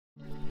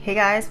Hey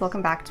guys,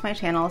 welcome back to my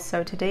channel.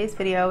 So today's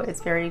video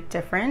is very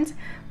different,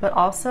 but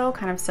also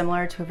kind of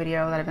similar to a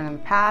video that I've done in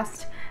the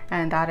past,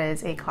 and that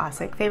is a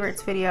classic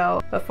favorites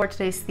video. But for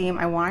today's theme,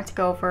 I wanted to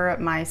go over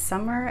my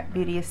summer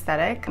beauty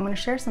aesthetic. I'm going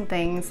to share some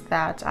things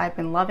that I've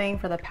been loving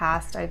for the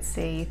past, I'd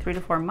say 3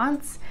 to 4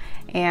 months,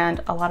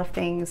 and a lot of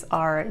things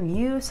are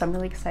new, so I'm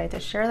really excited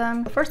to share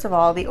them. First of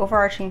all, the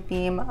overarching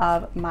theme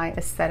of my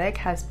aesthetic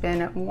has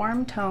been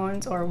warm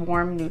tones or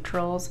warm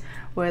neutrals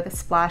with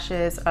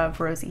splashes of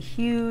rosy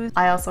hues.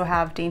 I also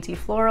have dainty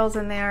florals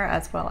in there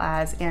as well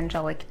as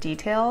angelic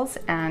details,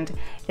 and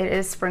it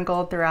is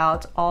sprinkled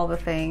throughout all the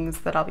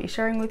things that I'll be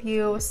sharing with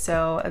you.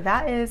 So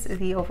that is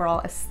the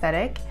overall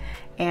aesthetic,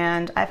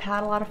 and I've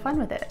had a lot of fun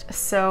with it.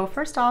 So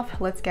first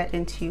off, let's get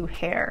into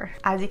hair.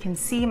 As you can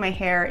see, my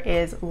hair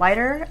is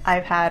lighter.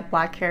 I've had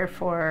black hair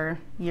for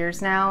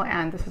years now,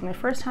 and this is my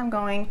first time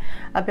going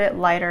a bit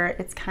lighter.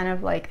 It's kind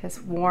of like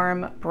this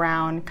warm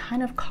brown,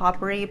 kind of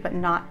coppery, but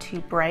not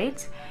too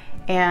bright.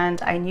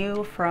 And I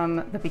knew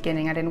from the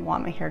beginning I didn't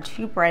want my hair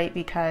too bright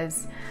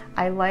because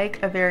I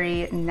like a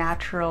very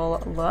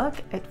natural look.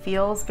 It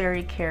feels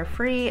very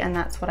carefree, and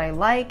that's what I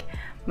like.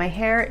 My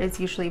hair is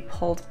usually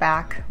pulled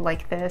back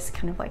like this,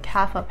 kind of like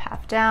half up,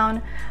 half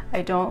down.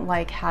 I don't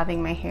like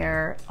having my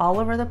hair all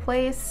over the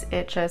place.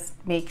 It just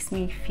makes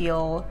me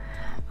feel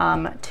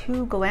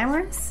too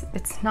glamorous.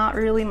 It's not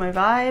really my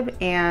vibe,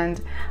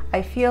 and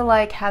I feel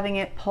like having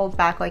it pulled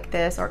back like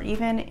this, or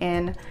even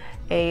in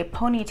a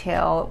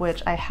ponytail,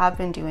 which I have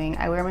been doing.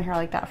 I wear my hair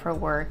like that for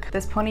work.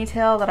 This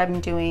ponytail that I've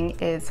been doing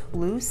is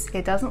loose.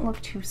 It doesn't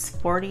look too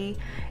sporty.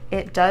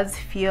 It does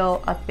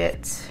feel a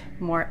bit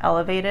more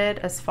elevated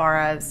as far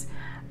as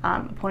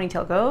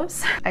ponytail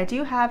goes. I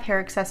do have hair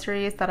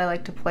accessories that I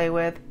like to play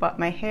with, but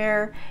my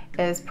hair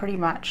is pretty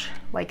much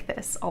like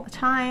this all the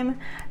time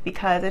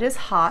because it is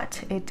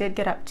hot. It did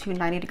get up to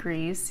 90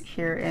 degrees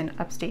here in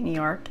upstate New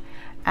York,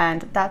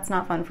 and that's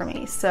not fun for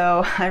me.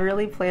 So I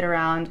really played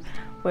around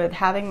with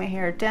having my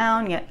hair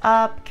down yet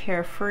up,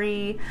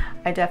 carefree.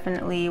 I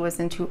definitely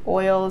was into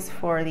oils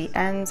for the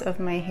ends of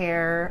my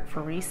hair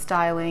for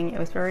restyling. It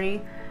was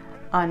very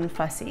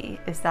unfussy.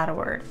 Is that a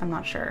word? I'm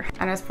not sure.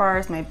 And as far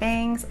as my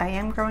bangs, I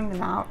am growing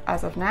them out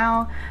as of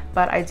now,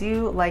 but I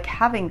do like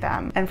having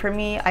them. And for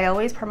me, I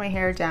always part my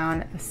hair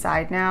down the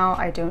side now.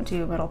 I don't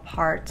do middle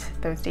part.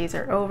 Those days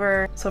are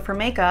over. So for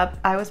makeup,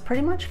 I was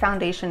pretty much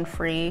foundation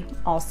free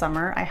all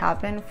summer. I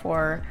have been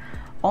for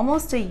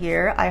almost a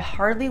year. I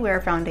hardly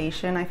wear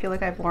foundation. I feel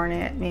like I've worn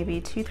it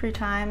maybe 2-3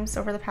 times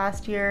over the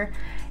past year,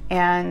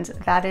 and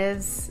that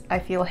is, I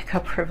feel like,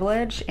 a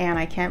privilege, and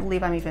I can't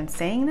believe I'm even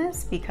saying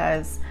this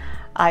because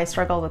I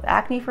struggled with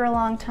acne for a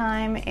long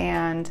time,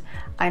 and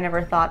I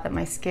never thought that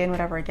my skin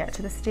would ever get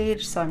to the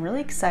stage, so I'm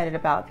really excited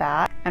about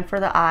that. And for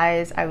the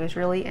eyes, I was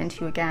really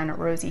into, again,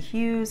 rosy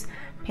hues,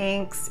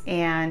 pinks,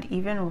 and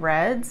even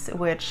reds,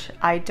 which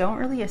I don't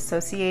really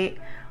associate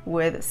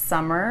with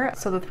summer.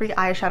 So the 3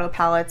 eyeshadow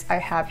palettes I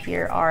have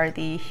here are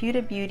the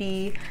Huda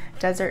Beauty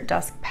Desert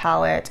Dusk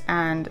palette,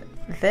 and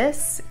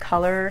this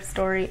color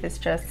story is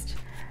just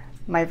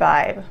my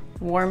vibe.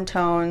 Warm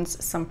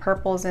tones, some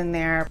purples in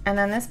there. And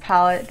then this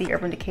palette, the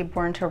Urban Decay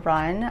Born to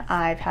Run,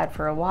 I've had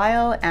for a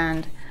while,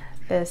 and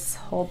this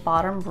whole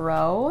bottom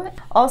row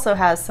also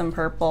has some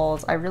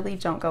purples. I really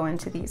don't go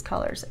into these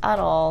colors at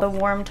all. The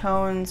warm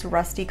tones,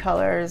 rusty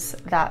colors,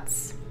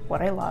 that's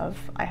what I love.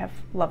 I have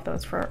loved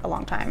those for a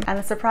long time. And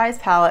the surprise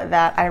palette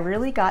that I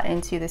really got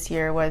into this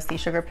year was the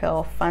Sugar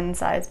Pill Fun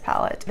Size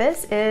palette.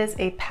 This is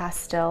a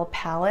pastel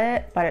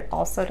palette, but it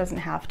also doesn't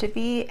have to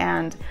be,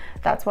 and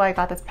that's why I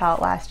got this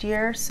palette last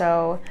year.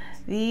 So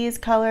these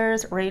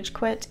colors, Rage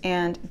Quit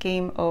and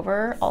Game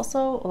Over,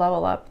 also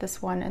Level Up,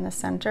 this one in the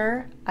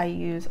center, I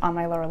use on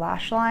my lower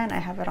lash line. I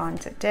have it on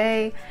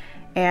today,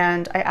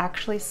 and I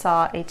actually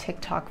saw a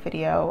TikTok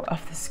video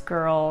of this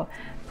girl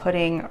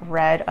putting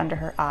red under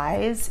her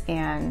eyes,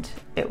 and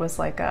it was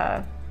like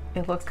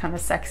it looks kind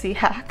of sexy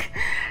hack,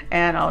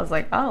 and I was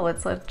like, oh,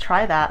 let's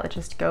try that, let's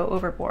just go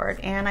overboard.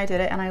 And I did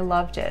it, and I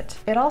loved it.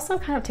 It also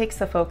kind of takes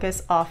the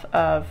focus off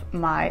of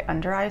my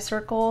under eye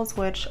circles,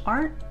 which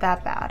aren't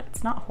that bad.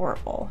 It's not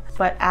horrible,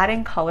 but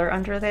adding color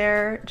under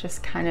there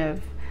just kind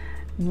of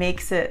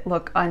makes it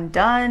look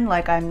undone,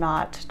 like I'm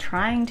not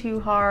trying too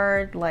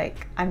hard,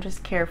 like I'm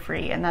just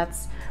carefree, and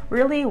that's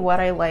really what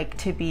I like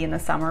to be in the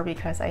summer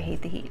because I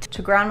hate the heat.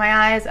 To ground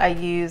my eyes, I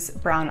use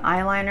brown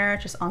eyeliner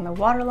just on the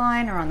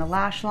waterline or on the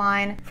lash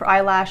line. For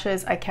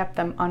eyelashes, I kept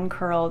them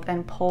uncurled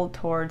and pulled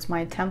towards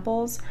my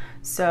temples,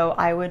 so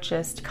I would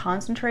just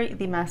concentrate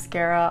the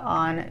mascara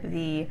on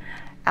the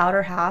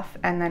outer half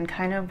and then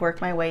kind of work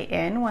my way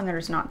in when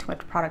there's not too much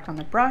product on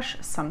the brush,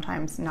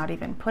 sometimes not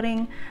even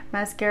putting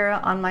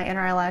mascara on my inner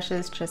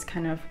eyelashes, just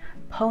kind of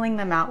pulling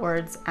them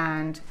outwards,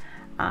 and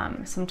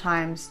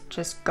sometimes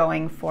just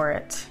going for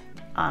it,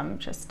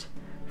 just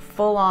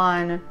full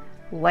on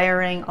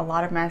layering a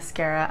lot of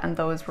mascara, and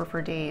those were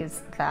for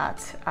days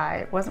that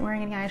I wasn't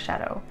wearing any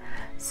eyeshadow.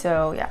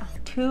 So yeah,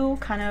 2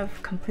 kind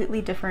of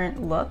completely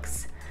different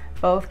looks,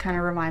 both kind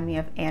of remind me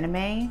of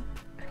anime,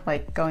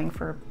 like going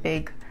for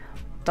big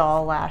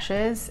doll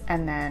lashes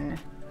and then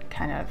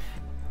kind of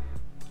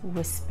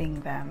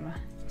wisping them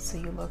so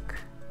you look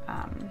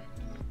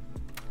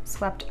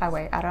swept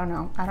away. I don't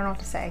know what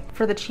to say.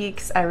 For the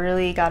cheeks, I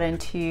really got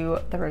into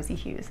the rosy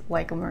hues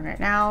like I'm wearing right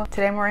now.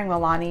 Today I'm wearing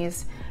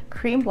Milani's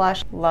cream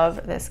blush.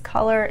 Love this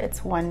color.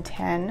 It's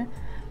 110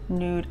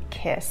 Nude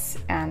Kiss,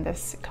 and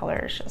this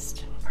color is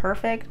just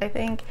perfect. I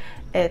think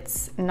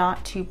it's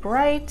not too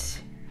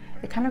bright.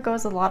 It kind of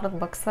goes with a lot of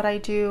looks that I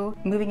do.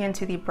 Moving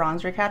into the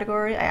bronzer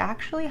category, I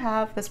actually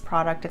have this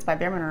product. It's by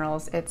Bare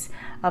Minerals. It's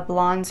a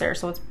bronzer,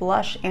 so it's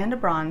blush and a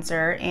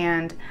bronzer,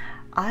 and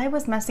I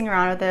was messing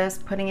around with this,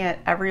 putting it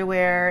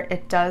everywhere.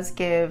 It does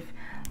give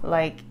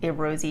like a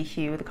rosy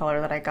hue, the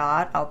color that I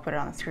got. I'll put it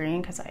on the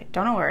screen because I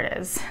don't know where it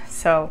is.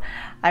 So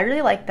I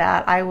really like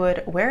that. I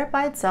would wear it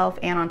by itself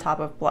and on top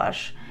of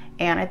blush.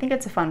 And I think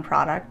it's a fun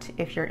product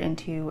if you're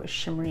into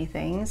shimmery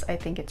things. I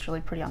think it's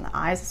really pretty on the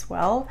eyes as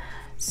well.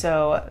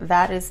 So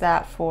that is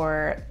that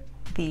for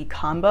the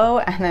combo.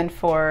 And then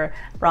for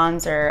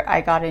bronzer,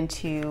 I got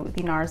into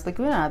the NARS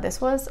Laguna.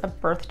 This was a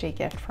birthday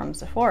gift from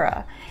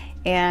Sephora.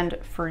 And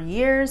for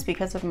years,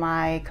 because of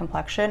my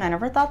complexion, I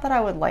never thought that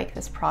I would like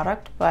this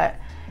product, but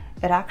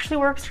it actually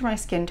works for my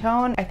skin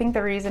tone. I think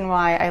the reason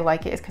why I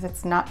like it is because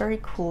it's not very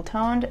cool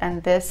toned,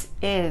 and this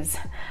is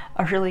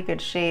a really good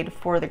shade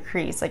for the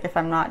crease. Like if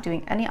I'm not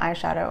doing any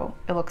eyeshadow,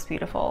 it looks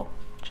beautiful,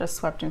 just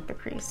swept into the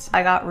crease.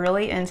 I got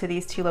really into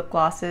these two lip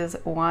glosses.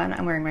 One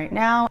I'm wearing right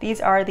now.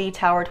 These are the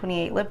Tower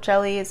 28 lip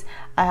jellies.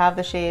 I have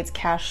the shades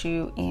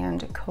Cashew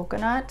and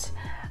Coconut.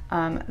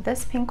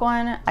 This pink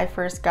one I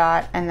first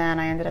got, and then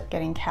I ended up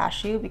getting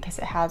Cashew because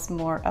it has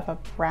more of a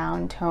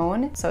brown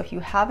tone. So if you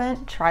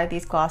haven't tried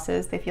these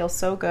glosses, they feel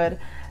so good.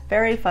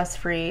 Very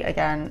fuss-free.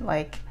 Again,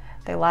 like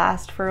they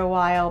last for a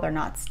while, they're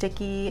not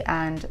sticky,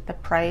 and the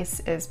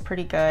price is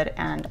pretty good,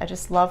 and I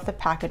just love the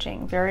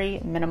packaging. Very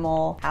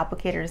minimal,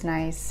 applicator is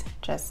nice,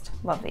 just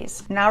love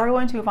these. Now we're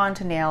going to move on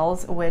to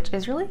nails, which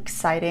is really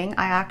exciting.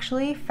 I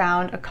actually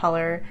found a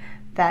color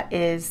that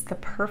is the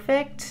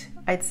perfect,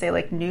 I'd say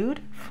like nude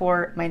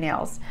for my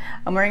nails.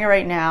 I'm wearing it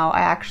right now.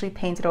 I actually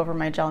painted over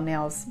my gel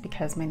nails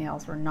because my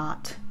nails were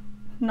not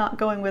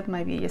going with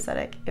my beauty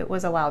aesthetic. It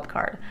was a wild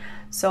card.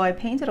 So I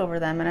painted over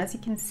them, and as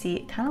you can see,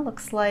 it kind of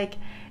looks like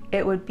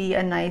it would be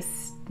a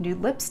nice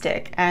nude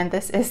lipstick. And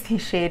this is the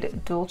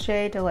shade Dulce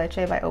de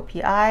Leche by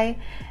OPI.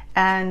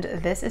 And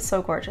this is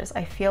so gorgeous.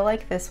 I feel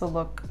like this will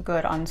look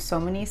good on so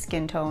many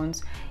skin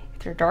tones.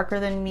 If you're darker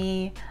than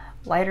me,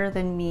 lighter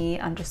than me,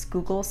 just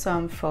Google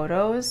some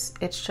photos.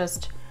 It's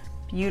just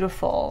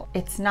beautiful.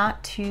 It's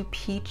not too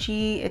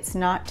peachy, it's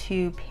not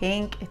too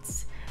pink,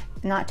 it's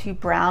not too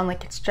brown,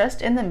 like it's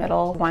just in the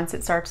middle. Once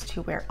it starts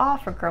to wear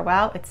off or grow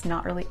out, it's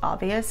not really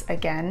obvious.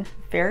 Again,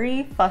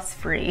 very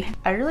fuss-free.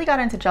 I really got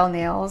into gel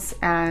nails,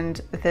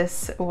 and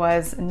this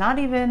was not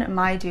even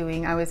my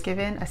doing. I was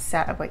given a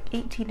set of like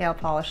 18 nail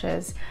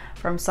polishes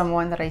from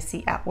someone that I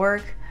see at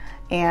work,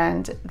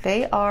 and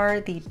they are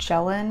the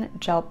Gelin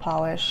Gel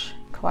Polish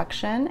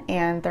collection,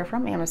 and they're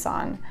from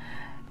Amazon.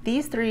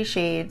 These three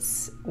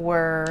shades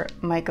were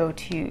my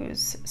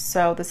go-tos.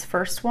 So this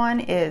first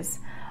one is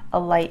a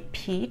light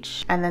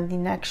peach, and then the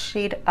next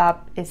shade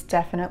up is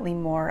definitely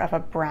more of a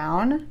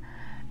brown.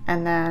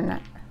 And then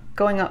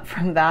going up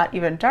from that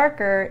even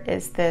darker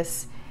is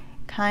this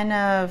kind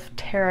of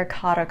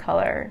terracotta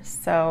color.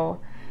 So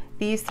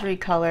these three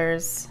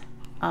colors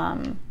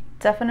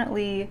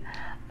definitely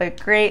look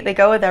great. They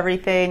go with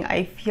everything.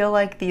 I feel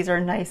like these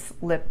are nice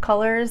lip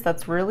colors.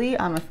 That's really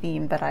a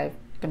theme that I've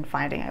been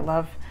finding. I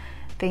love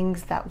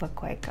things that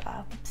look like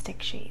lipstick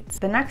shades.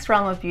 The next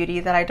realm of beauty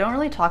that I don't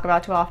really talk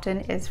about too often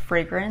is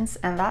fragrance,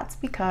 and that's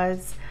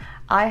because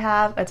I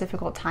have a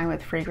difficult time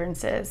with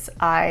fragrances.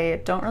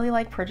 I don't really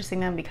like purchasing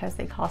them because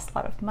they cost a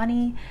lot of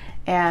money,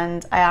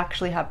 and I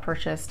actually have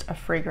purchased a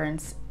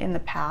fragrance in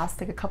the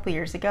past, like a couple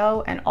years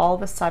ago, and all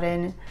of a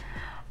sudden,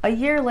 a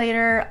year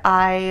later,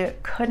 I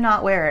could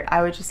not wear it.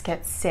 I would just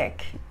get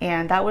sick,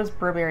 and that was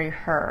Burberry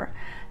Her.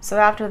 So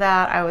after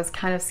that, I was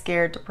kind of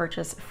scared to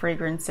purchase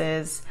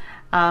fragrances.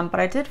 But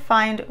I did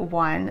find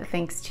one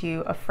thanks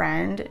to a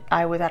friend.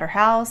 I was at her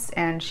house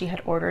and she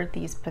had ordered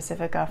these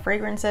Pacifica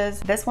fragrances.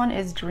 This one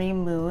is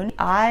Dream Moon.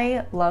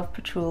 I love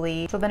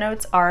patchouli. So the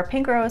notes are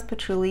pink rose,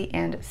 patchouli,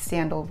 and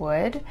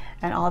sandalwood.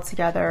 And all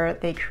together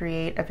they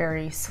create a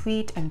very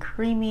sweet and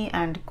creamy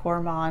and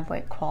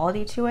gourmand-like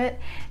quality to it.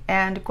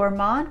 And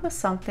gourmand was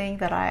something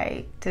that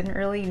I didn't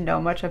really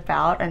know much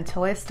about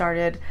until I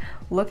started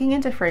looking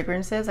into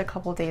fragrances a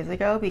couple days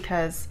ago,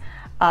 because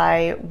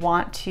I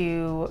want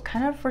to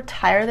kind of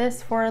retire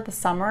this for the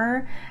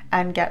summer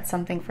and get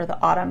something for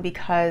the autumn,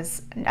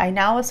 because I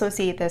now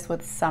associate this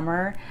with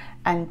summer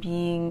and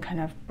being kind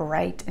of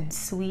bright and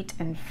sweet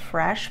and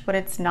fresh, but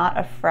it's not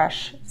a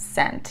fresh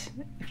scent,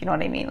 if you know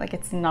what I mean. Like,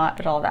 it's not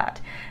at all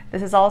that.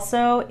 This is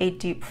also a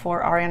dupe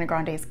for Ariana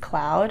Grande's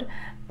Cloud,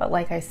 but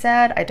like I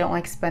said, I don't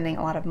like spending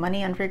a lot of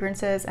money on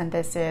fragrances, and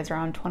this is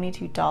around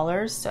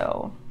 $22,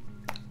 so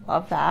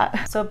love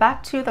that. So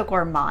back to the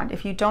gourmand.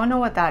 If you don't know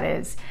what that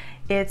is,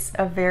 it's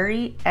a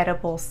very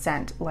edible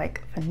scent,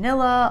 like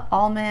vanilla,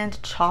 almond,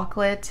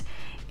 chocolate,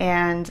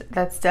 and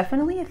that's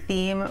definitely a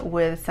theme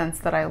with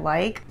scents that I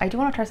like. I do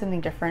want to try something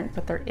different,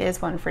 but there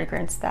is one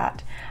fragrance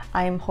that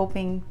I'm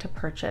hoping to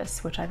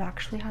purchase, which I've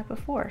actually had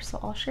before. So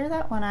I'll share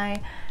that when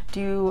I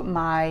do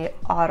my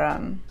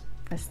autumn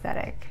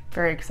aesthetic.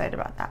 Very excited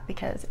about that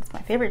because it's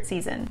my favorite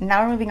season.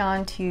 Now we're moving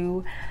on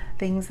to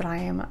things that I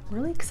am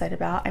really excited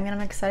about. I mean,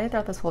 I'm excited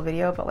throughout this whole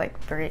video, but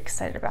like very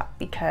excited about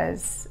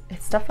because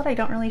it's stuff that I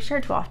don't really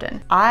share too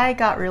often. I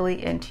got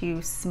really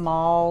into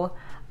small,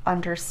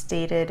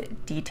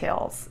 understated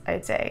details,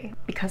 I'd say,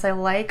 because I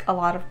like a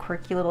lot of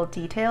quirky little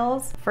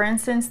details. For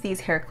instance,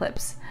 these hair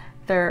clips.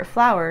 They're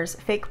flowers,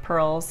 fake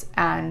pearls,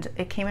 and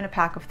it came in a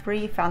pack of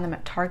 3. Found them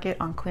at Target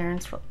on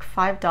clearance for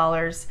like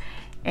 $5.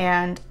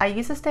 And I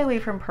used to stay away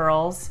from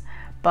pearls,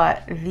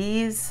 but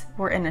these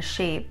were in a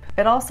shape.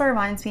 It also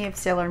reminds me of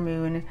Sailor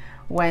Moon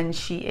when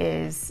she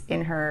is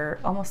in her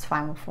almost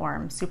final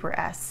form, Super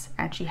S,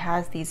 and she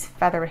has these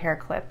feather hair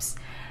clips.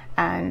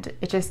 And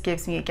it just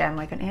gives me, again,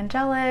 like an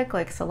angelic,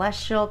 like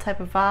celestial type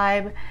of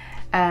vibe.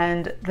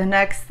 And the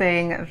next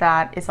thing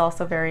that is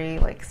also very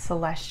like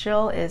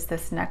celestial is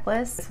this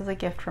necklace. This was a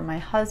gift from my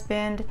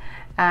husband,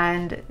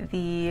 and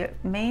the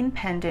main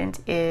pendant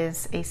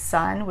is a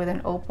sun with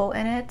an opal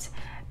in it,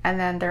 and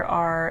then there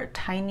are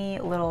tiny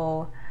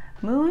little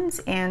moons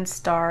and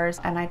stars,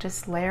 and I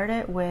just layered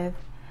it with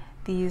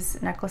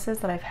these necklaces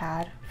that I've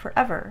had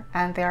forever,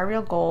 and they are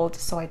real gold,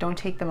 so I don't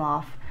take them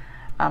off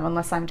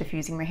unless I'm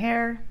diffusing my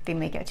hair. They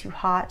may get too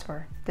hot,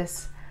 or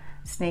this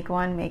snake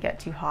one may get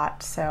too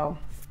hot. So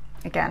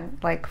again,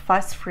 like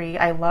fuss free.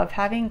 I love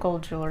having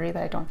gold jewelry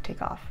that I don't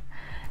take off,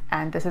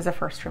 and this is a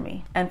first for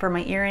me. And for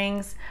my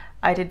earrings,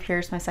 I did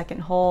pierce my second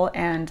hole,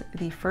 and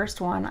the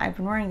first one, I've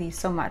been wearing these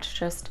so much,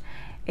 just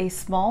a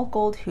small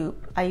gold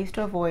hoop. I used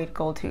to avoid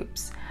gold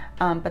hoops,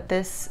 but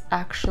this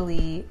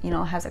actually, you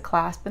know, has a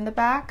clasp in the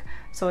back,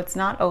 so it's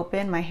not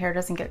open. My hair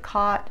doesn't get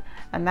caught,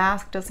 a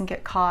mask doesn't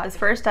get caught. This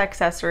first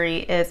accessory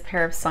is a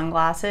pair of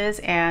sunglasses,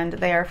 and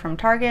they are from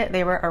Target.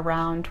 They were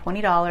around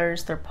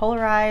 $20. They're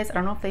polarized. I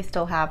don't know if they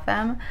still have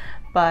them,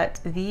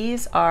 but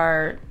these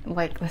are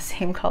like the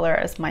same color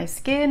as my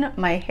skin,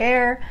 my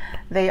hair.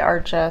 They are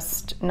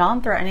just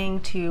non-threatening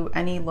to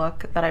any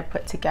look that I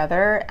put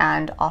together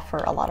and offer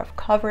a lot of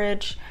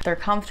coverage. They're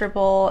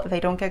comfortable, they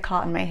don't get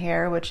caught in my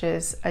hair, which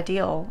is a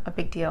deal, a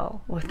big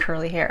deal with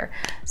curly hair.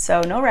 So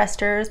no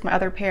resters. My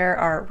other pair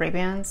are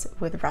Ray-Bans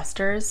with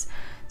resters.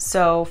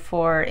 So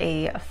for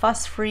a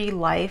fuss-free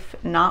life,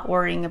 not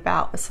worrying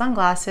about the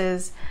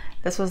sunglasses,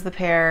 this was the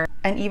pair.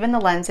 And even the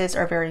lenses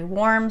are very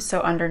warm,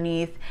 so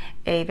underneath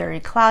a very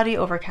cloudy,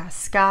 overcast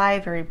sky,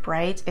 very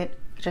bright, it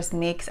just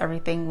makes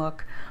everything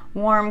look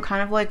warm,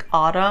 kind of like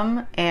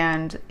autumn,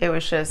 and it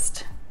was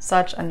just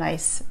such a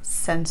nice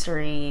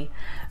sensory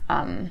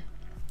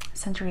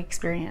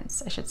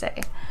experience, I should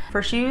say.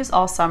 For shoes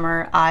all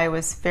summer, I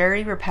was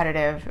very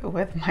repetitive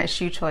with my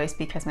shoe choice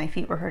because my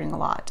feet were hurting a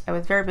lot. I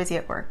was very busy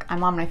at work.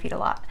 I'm on my feet a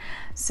lot.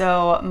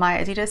 So my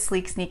Adidas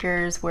Sleek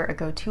sneakers were a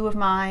go-to of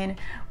mine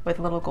with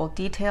little gold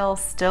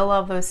details. Still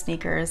love those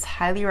sneakers,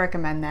 highly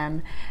recommend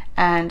them.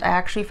 And I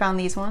actually found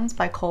these ones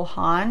by Cole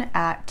Haan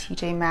at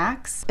TJ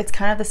Maxx. It's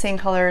kind of the same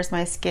color as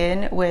my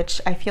skin,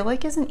 which I feel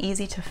like isn't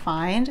easy to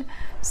find.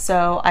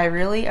 So I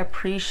really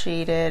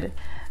appreciated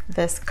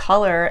this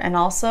color, and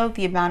also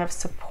the amount of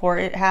support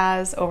it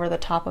has over the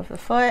top of the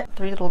foot.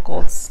 3 little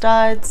gold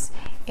studs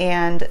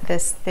and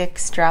this thick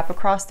strap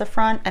across the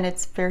front, and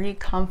it's very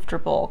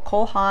comfortable.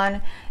 Cole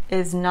Haan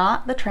is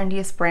not the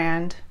trendiest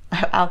brand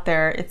out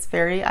there. It's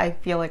very, I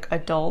feel like,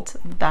 adult.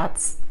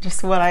 That's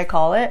just what I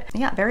call it.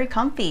 Yeah, very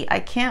comfy.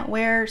 I can't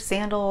wear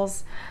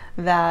sandals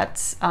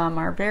that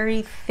are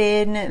very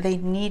thin. They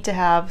need to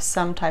have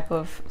some type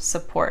of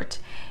support.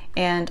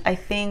 And I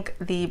think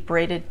the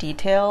braided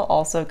detail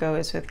also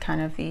goes with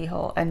kind of the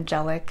whole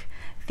angelic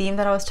theme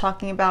that I was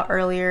talking about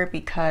earlier,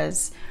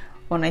 because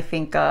when I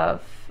think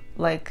of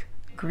like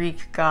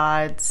Greek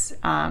gods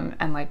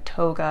and like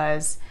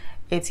togas,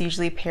 it's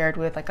usually paired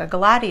with like a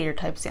gladiator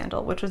type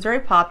sandal, which was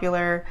very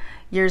popular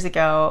years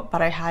ago, but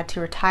I had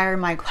to retire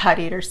my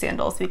gladiator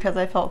sandals because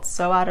I felt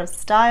so out of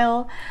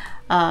style.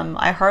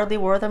 I hardly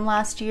wore them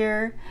last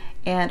year,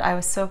 and I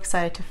was so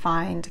excited to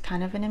find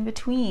kind of an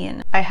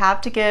in-between. I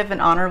have to give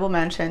an honorable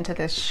mention to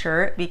this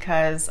shirt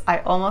because I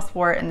almost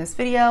wore it in this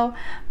video,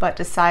 but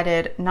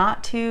decided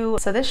not to.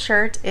 So this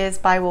shirt is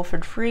by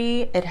Wilfred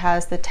Free. It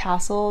has the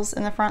tassels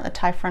in the front, the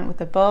tie front with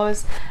the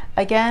bows.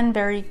 Again,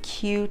 very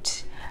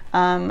cute.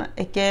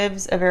 It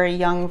gives a very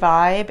young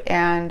vibe,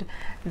 and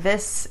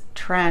this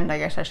trend, I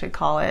guess I should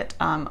call it,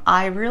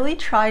 I really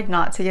tried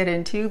not to get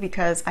into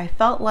because I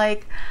felt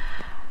like,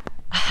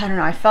 I don't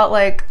know, I felt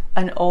like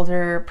an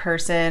older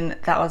person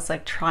that was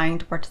like trying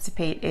to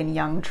participate in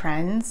young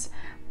trends,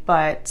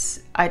 but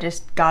I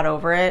just got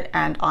over it.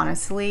 And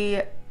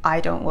honestly,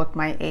 I don't look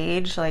my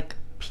age. Like,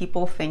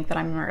 people think that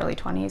I'm in my early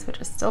 20s, which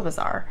is still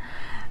bizarre.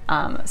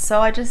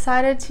 So I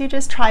decided to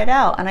just try it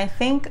out. And I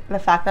think the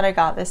fact that I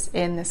got this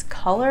in this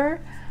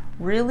color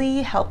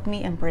really helped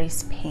me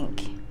embrace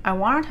pink. I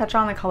want to touch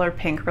on the color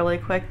pink really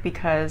quick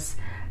because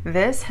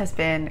this has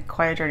been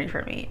quite a journey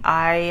for me.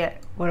 I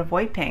would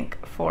avoid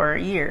pink for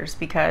years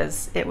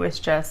because it was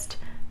just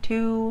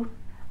too,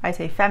 I'd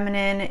say,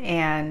 feminine,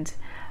 and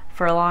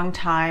for a long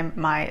time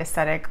my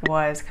aesthetic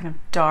was kind of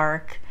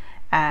dark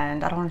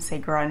and I don't want to say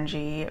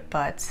grungy,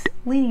 but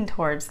leaning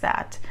towards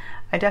that.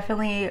 I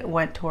definitely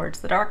went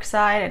towards the dark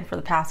side, and for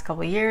the past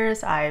couple of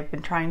years I've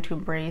been trying to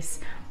embrace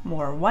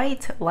more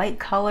white, light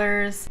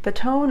colors. The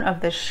tone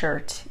of this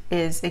shirt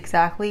is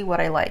exactly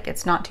what I like.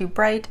 It's not too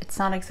bright, it's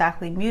not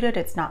exactly muted,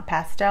 it's not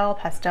pastel.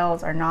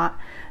 Pastels are not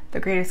the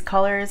greatest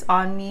colors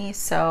on me,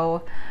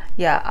 so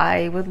yeah,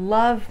 I would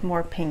love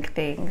more pink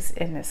things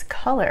in this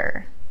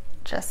color.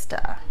 Just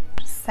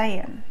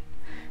saying.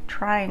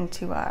 Trying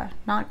to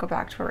not go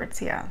back to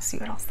Aritzia, see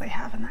what else they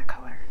have in that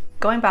color.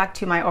 Going back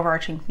to my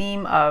overarching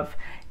theme of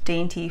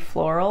dainty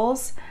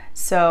florals.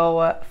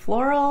 So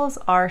florals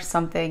are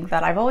something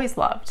that I've always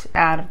loved,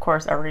 and of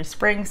course every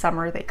spring,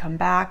 summer they come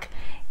back,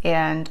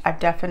 and I've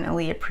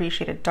definitely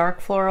appreciated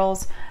dark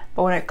florals,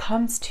 but when it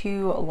comes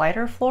to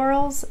lighter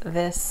florals,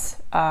 this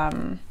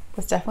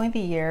was definitely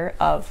the year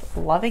of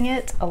loving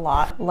it a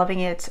lot,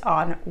 loving it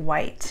on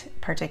white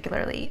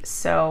particularly.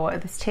 So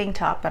this tank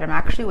top that I'm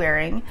actually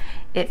wearing,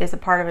 it is a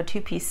part of a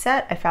two-piece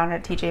set I found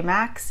at TJ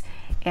Maxx,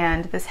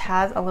 and this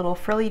has a little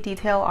frilly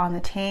detail on the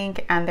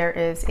tank, and there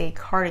is a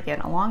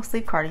cardigan, a long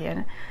sleeve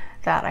cardigan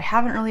that I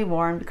haven't really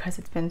worn because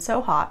it's been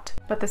so hot.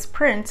 But this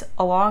print,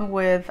 along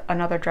with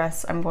another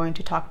dress I'm going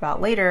to talk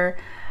about later,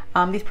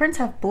 these prints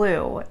have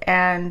blue,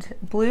 and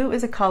blue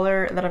is a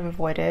color that I've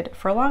avoided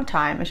for a long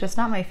time. It's just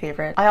not my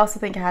favorite. I also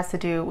think it has to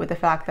do with the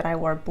fact that I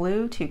wore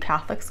blue to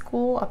Catholic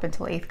school up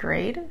until 8th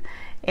grade,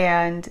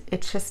 and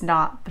it's just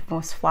not the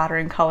most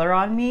flattering color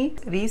on me.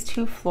 These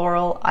two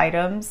floral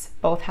items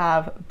both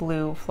have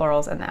blue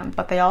florals in them,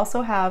 but they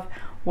also have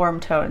warm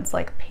tones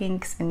like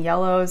pinks and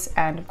yellows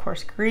and of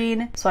course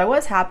green. So I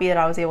was happy that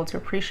I was able to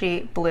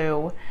appreciate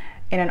blue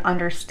in an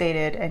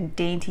understated and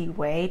dainty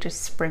way,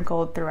 just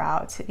sprinkled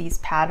throughout these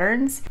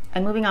patterns.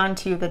 And moving on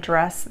to the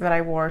dress that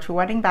I wore to a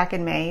wedding back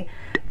in May,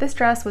 this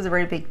dress was a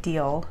very big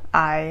deal.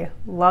 I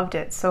loved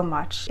it so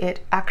much.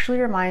 It actually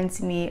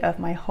reminds me of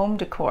my home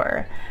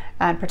decor,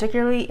 and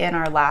particularly in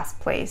our last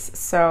place.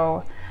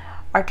 So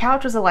our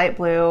couch was a light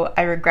blue.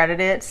 I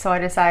regretted it, so I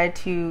decided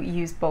to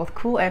use both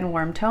cool and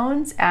warm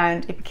tones,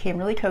 and it became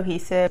really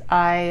cohesive.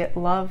 I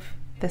love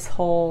this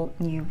whole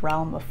new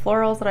realm of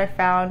florals that I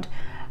found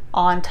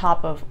on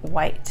top of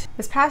white.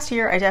 This past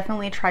year, I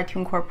definitely tried to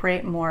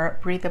incorporate more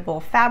breathable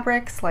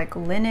fabrics like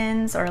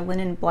linens or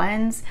linen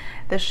blends.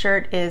 This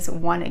shirt is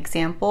one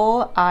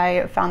example.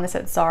 I found this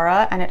at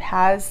Zara, and it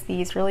has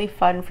these really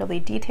fun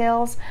frilly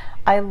details.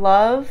 I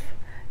love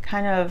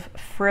kind of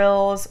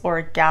frills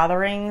or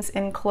gatherings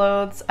in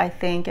clothes. I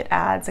think it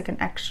adds like an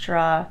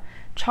extra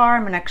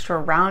charm, an extra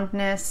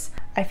roundness.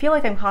 I feel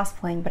like I'm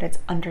cosplaying, but it's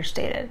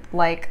understated.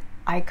 Like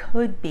I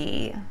could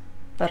be,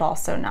 but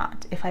also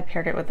not if I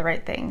paired it with the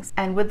right things.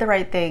 And with the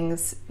right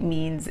things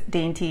means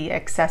dainty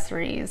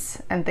accessories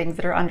and things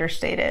that are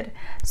understated.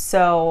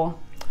 So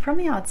from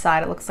the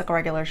outside, it looks like a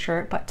regular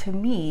shirt, but to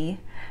me,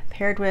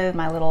 paired with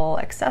my little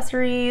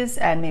accessories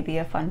and maybe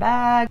a fun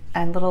bag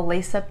and little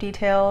lace-up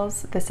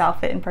details, this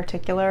outfit in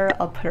particular,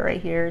 I'll put it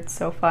right here, it's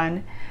so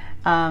fun.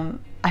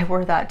 I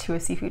wore that to a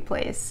seafood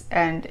place,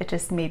 and it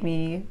just made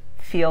me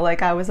feel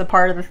like I was a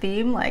part of the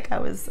theme, like I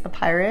was a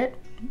pirate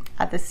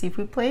at this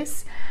seafood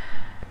place.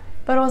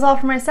 But it was all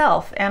for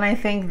myself, and I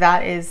think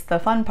that is the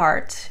fun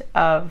part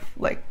of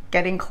like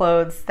getting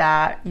clothes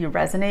that you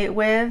resonate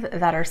with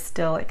that are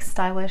still like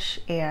stylish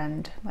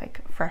and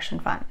like fresh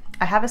and fun.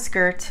 I have a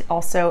skirt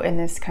also in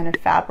this kind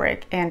of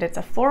fabric, and it's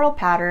a floral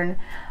pattern,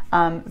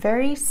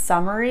 very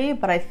summery,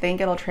 but I think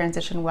it'll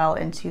transition well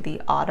into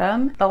the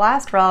autumn. The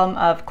last realm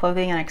of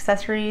clothing and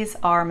accessories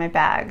are my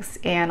bags,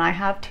 and I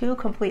have two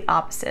complete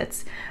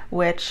opposites,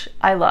 which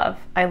I love.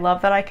 I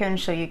love that I can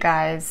show you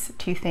guys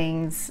two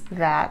things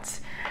that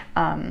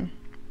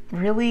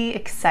really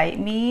excite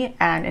me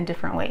and in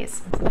different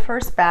ways. So the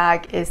first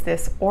bag is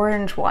this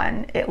orange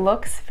one. It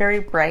looks very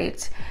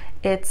bright.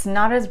 It's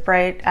not as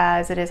bright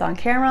as it is on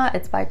camera.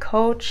 It's by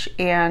Coach,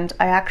 and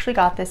I actually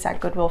got this at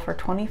Goodwill for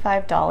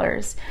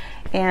 $25.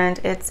 And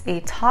it's a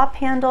top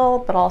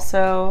handle, but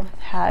also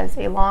has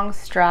a long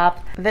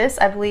strap. This,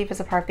 I believe, is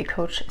a part of the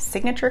Coach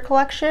signature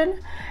collection,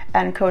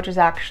 and Coach is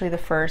actually the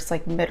first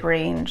like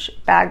mid-range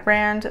bag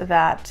brand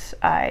that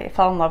I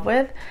fell in love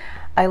with.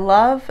 I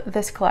love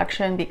this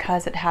collection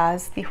because it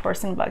has the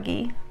horse and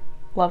buggy.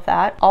 Love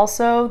that.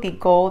 Also, the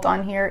gold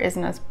on here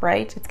isn't as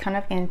bright. It's kind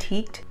of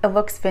antiqued. It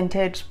looks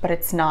vintage, but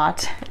it's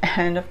not.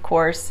 And of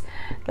course,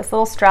 this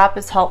little strap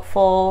is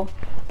helpful.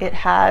 It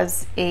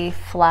has a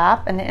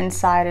flap, and the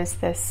inside is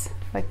this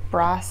like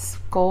brass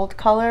gold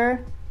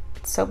color.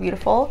 It's so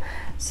beautiful.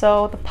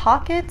 So the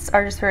pockets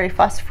are just very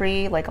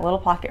fuss-free, like a little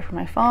pocket for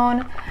my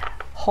phone.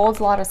 Holds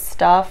a lot of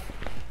stuff,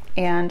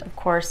 and of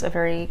course, a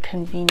very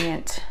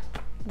convenient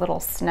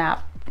little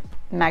snap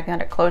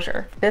magnetic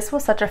closure. This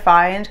was such a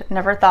find.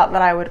 Never thought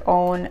that I would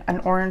own an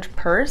orange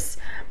purse,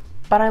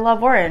 but I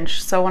love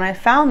orange. So when I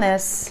found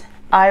this,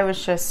 I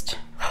was just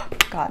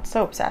God,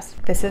 so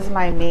obsessed. This is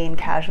my main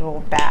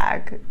casual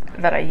bag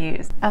that I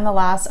use. And the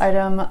last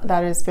item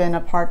that has been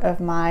a part of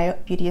my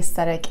beauty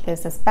aesthetic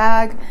is this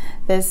bag.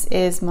 This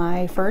is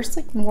my first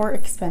like more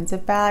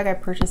expensive bag. I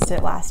purchased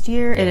it last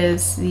year. It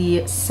is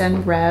the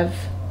Senreve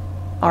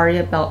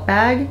Aria belt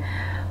bag.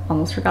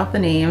 Almost forgot the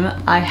name.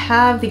 I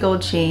have the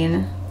gold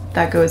chain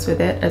that goes with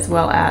it, as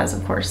well as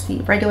of course the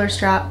regular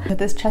strap. But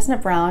this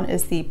chestnut brown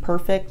is the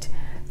perfect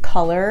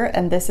color,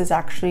 and this is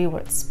actually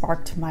what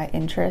sparked my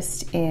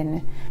interest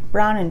in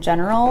brown in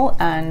general.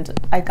 And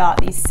I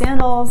got these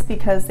sandals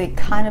because they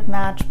kind of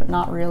match but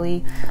not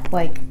really.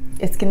 Like,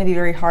 it's going to be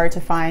very hard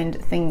to find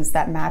things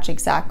that match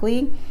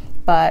exactly,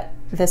 but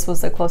this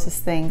was the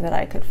closest thing that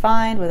I could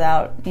find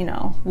without, you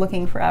know,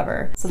 looking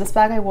forever. So this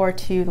bag I wore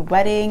to the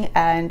wedding,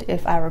 and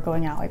if I were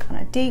going out like on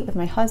a date with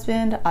my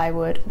husband, I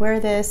would wear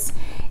this.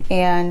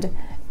 And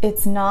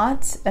it's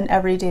not an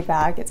everyday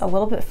bag. It's a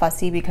little bit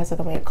fussy because of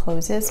the way it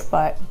closes,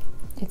 but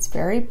it's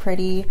very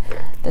pretty.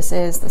 This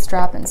is the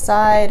strap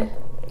inside,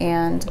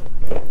 and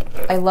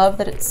I love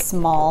that it's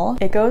small.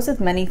 It goes with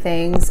many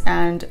things,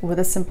 and with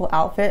a simple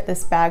outfit,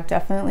 this bag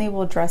definitely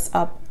will dress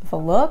up the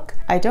look.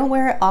 I don't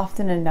wear it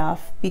often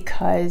enough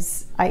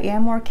because I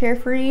am more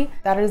carefree.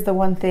 That is the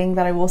one thing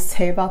that I will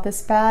say about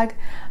this bag.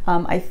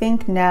 I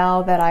think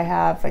now that I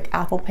have like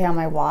Apple Pay on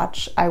my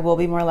watch, I will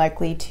be more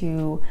likely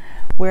to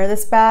wear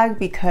this bag,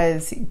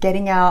 because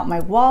getting out my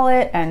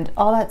wallet and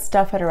all that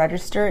stuff at a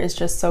register is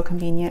just so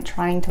convenient.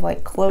 Trying to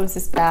like close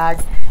this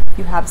bag,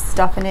 you have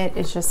stuff in it,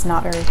 is just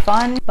not very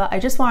fun. But I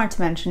just wanted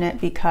to mention it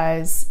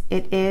because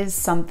it is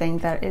something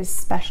that is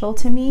special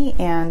to me,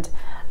 and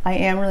I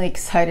am really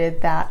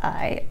excited that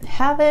I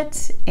have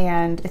it.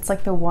 And it's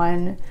like the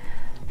one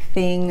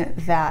thing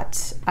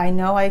that I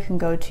know I can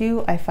go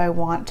to if I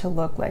want to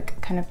look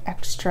like kind of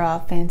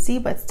extra fancy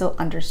but still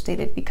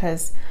understated,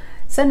 because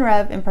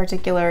Senreve in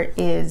particular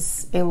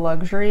is a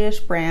luxury-ish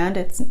brand.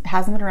 It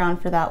hasn't been around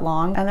for that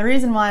long. And the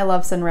reason why I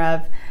love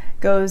Senreve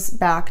goes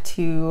back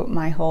to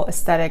my whole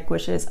aesthetic,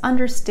 which is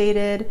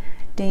understated,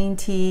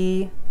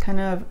 dainty, kind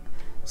of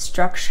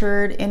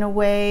structured in a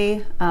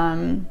way,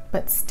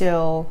 but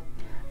still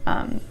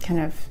kind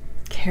of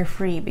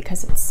carefree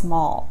because it's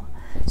small.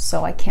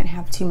 So I can't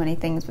have too many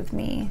things with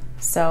me.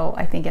 So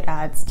I think it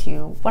adds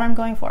to what I'm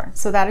going for.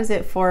 So that is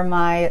it for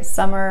my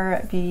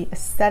summer beauty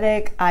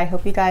aesthetic. I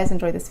hope you guys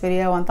enjoyed this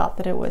video and thought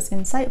that it was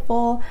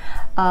insightful.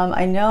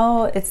 I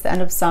know it's the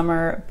end of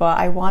summer, but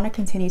I want to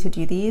continue to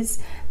do these.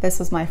 This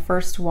was my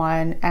first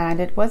one, and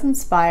it was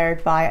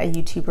inspired by a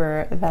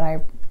YouTuber that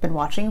I've been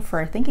watching for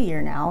I think a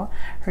year now.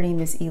 Her name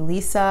is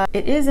Elisa.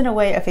 It is in a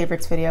way a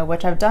favorites video,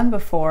 which I've done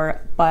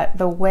before, but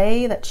the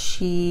way that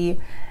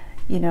she,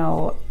 you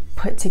know,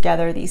 put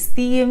together these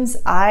themes,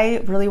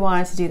 I really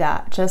wanted to do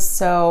that just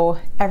so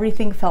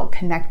everything felt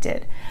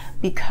connected,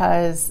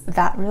 because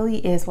that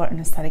really is what an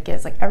aesthetic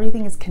is. Like,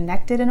 everything is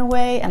connected in a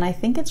way, and I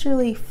think it's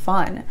really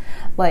fun,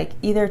 like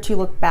either to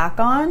look back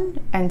on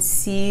and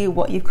see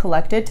what you've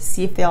collected to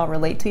see if they all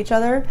relate to each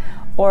other,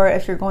 or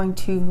if you're going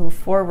to move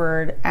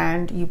forward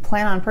and you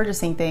plan on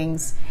purchasing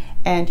things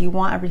and you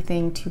want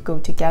everything to go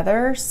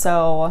together.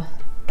 So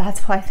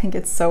that's why I think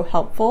it's so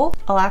helpful.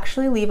 I'll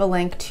actually leave a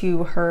link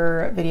to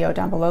her video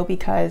down below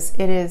because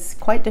it is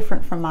quite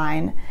different from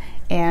mine,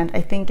 and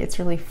I think it's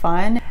really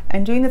fun.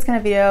 And doing this kind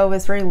of video,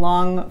 was very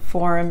long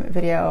form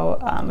video,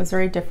 was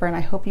very different. I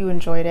hope you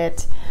enjoyed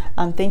it.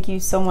 Thank you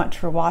so much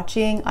for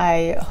watching.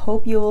 I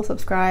hope you will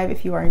subscribe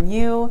if you are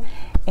new,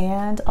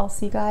 and I'll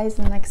see you guys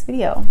in the next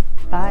video.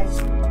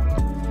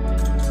 Bye.